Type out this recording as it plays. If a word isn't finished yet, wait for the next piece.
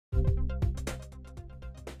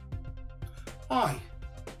Hi,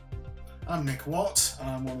 I'm Nick Watt and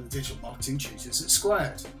I'm one of the digital marketing tutors at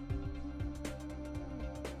Squared.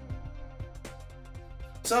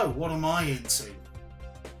 So, what am I into?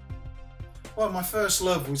 Well, my first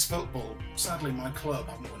love was football. Sadly, my club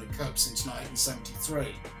haven't won a cup since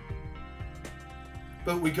 1973.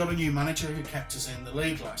 But we got a new manager who kept us in the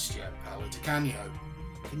league last year, Paolo Di Canio.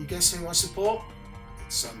 Can you guess who I support?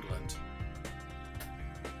 It's Sunderland.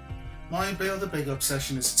 My other big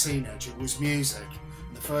obsession as a teenager was music,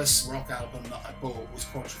 and the first rock album that I bought was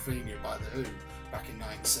Quadrophenia by The Who back in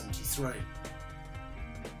 1973.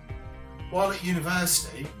 While at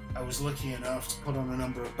university, I was lucky enough to put on a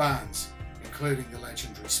number of bands, including the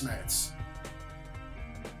legendary Smiths.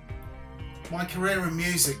 My career in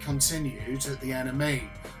music continued at the NME,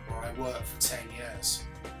 where I worked for 10 years.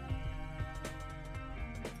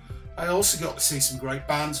 I also got to see some great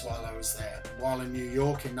bands while I was there. While in New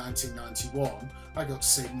York in 1991, I got to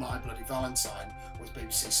see My Bloody Valentine with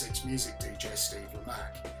BBC Six Music DJ Steve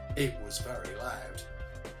Lamacq. It was very loud.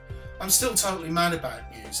 I'm still totally mad about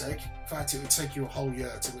music. In fact, it would take you a whole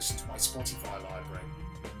year to listen to my Spotify library.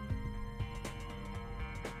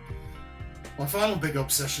 My final big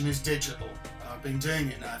obsession is digital. I've been doing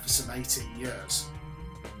it now for some 18 years.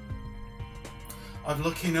 I'm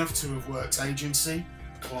lucky enough to have worked agency,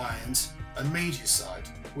 client and media side,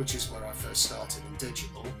 which is where I first started in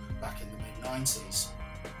digital back in the mid-90s.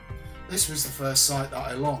 This was the first site that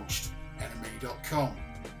I launched, NME.com.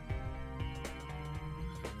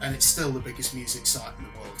 And it's still the biggest music site in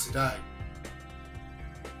the world today.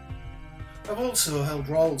 I've also held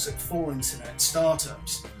roles at 4 internet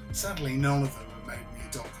startups. Sadly, none of them have made me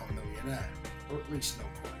a dot-com millionaire, or at least not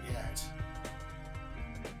quite yet.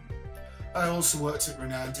 I also worked at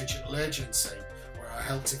renowned digital agency, where I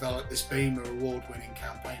helped develop this Beamer award-winning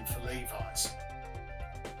campaign for Levi's.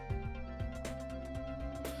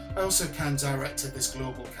 I also directed this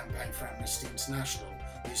global campaign for Amnesty International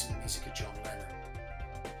using the music of John Lennon.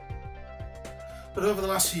 But over the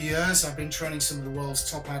last few years, I've been training some of the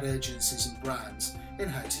world's top ad agencies and brands in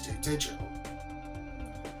how to do digital.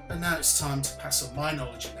 And now it's time to pass on my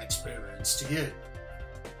knowledge and experience to you.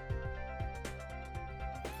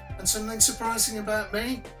 And something surprising about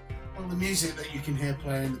me? Well, the music that you can hear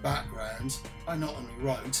playing in the background, I not only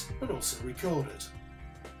wrote, but also recorded.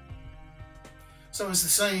 So as the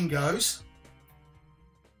saying goes,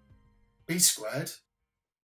 be squared,